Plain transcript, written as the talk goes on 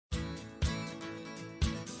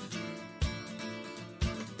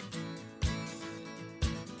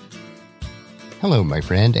Hello, my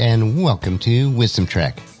friend, and welcome to Wisdom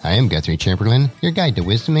Trek. I am Guthrie Chamberlain, your guide to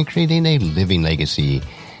wisdom and creating a living legacy.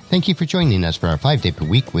 Thank you for joining us for our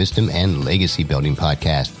 5-day-per-week wisdom and legacy building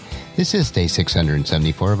podcast. This is day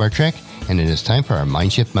 674 of our trek, and it is time for our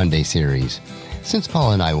Mindshift Monday series. Since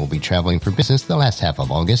Paula and I will be traveling for business the last half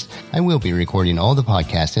of August, I will be recording all the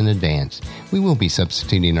podcasts in advance. We will be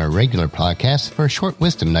substituting our regular podcasts for short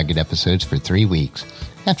Wisdom Nugget episodes for 3 weeks.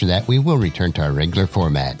 After that, we will return to our regular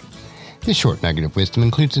format. This short nugget of wisdom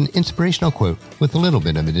includes an inspirational quote with a little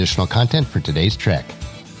bit of additional content for today's trek.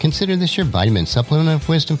 Consider this your vitamin supplement of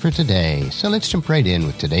wisdom for today, so let's jump right in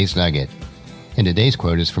with today's nugget. And today's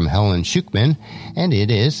quote is from Helen Schuckman, and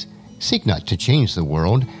it is, "Seek not to change the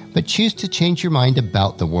world, but choose to change your mind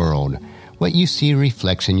about the world. What you see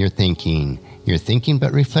reflects in your thinking. Your thinking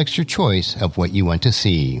but reflects your choice of what you want to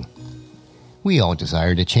see." We all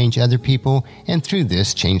desire to change other people, and through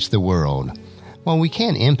this change the world. While we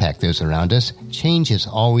can impact those around us, change is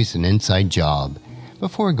always an inside job.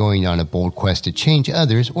 Before going on a bold quest to change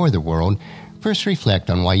others or the world, first reflect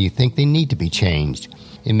on why you think they need to be changed.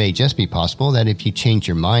 It may just be possible that if you change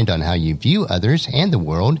your mind on how you view others and the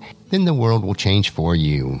world, then the world will change for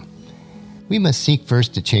you. We must seek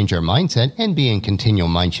first to change our mindset and be in continual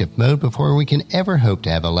mindshift mode before we can ever hope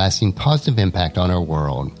to have a lasting positive impact on our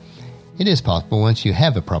world. It is possible once you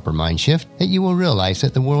have a proper mind shift that you will realize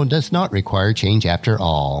that the world does not require change after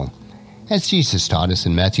all. As Jesus taught us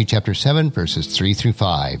in Matthew chapter 7 verses 3 through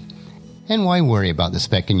 5. And why worry about the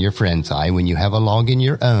speck in your friend's eye when you have a log in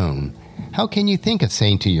your own? How can you think of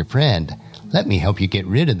saying to your friend, "Let me help you get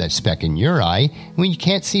rid of that speck in your eye," when you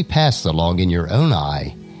can't see past the log in your own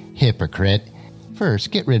eye? Hypocrite!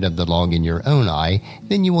 First, get rid of the log in your own eye,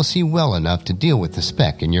 then you will see well enough to deal with the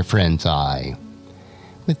speck in your friend's eye.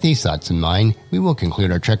 With these thoughts in mind, we will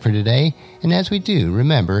conclude our trek for today, and as we do,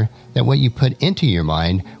 remember that what you put into your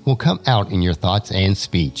mind will come out in your thoughts and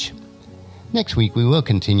speech. Next week, we will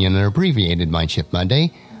continue on an abbreviated Mindshift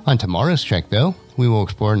Monday. On tomorrow's trek, though, we will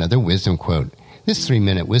explore another wisdom quote. This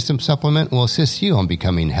 3-minute wisdom supplement will assist you on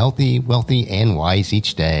becoming healthy, wealthy, and wise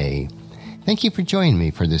each day. Thank you for joining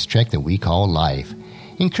me for this trek that we call life.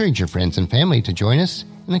 Encourage your friends and family to join us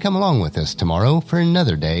and come along with us tomorrow for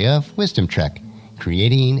another day of Wisdom Trek,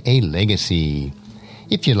 creating a legacy.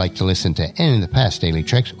 If you'd like to listen to any of the past daily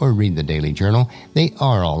treks or read the daily journal, they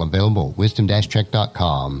are all available at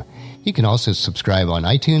wisdom-trek.com. You can also subscribe on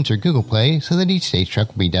iTunes or Google Play so that each day's trek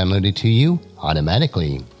will be downloaded to you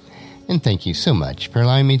automatically. And thank you so much for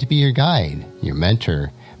allowing me to be your guide, your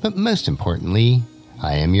mentor, but most importantly,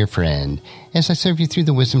 I am your friend as I serve you through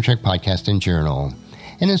the Wisdom Trek podcast and journal.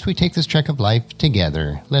 And as we take this trek of life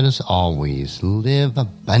together, let us always live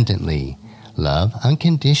abundantly, love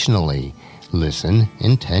unconditionally, listen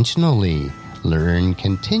intentionally, learn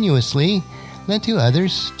continuously, lend to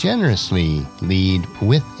others generously, lead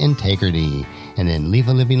with integrity, and then leave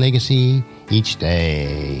a living legacy each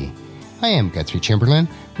day. I am Guthrie Chamberlain,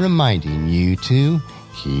 reminding you to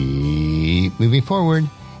keep moving forward,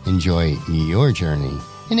 enjoy your journey,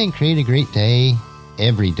 and then create a great day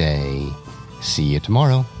every day. See you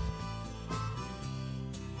tomorrow.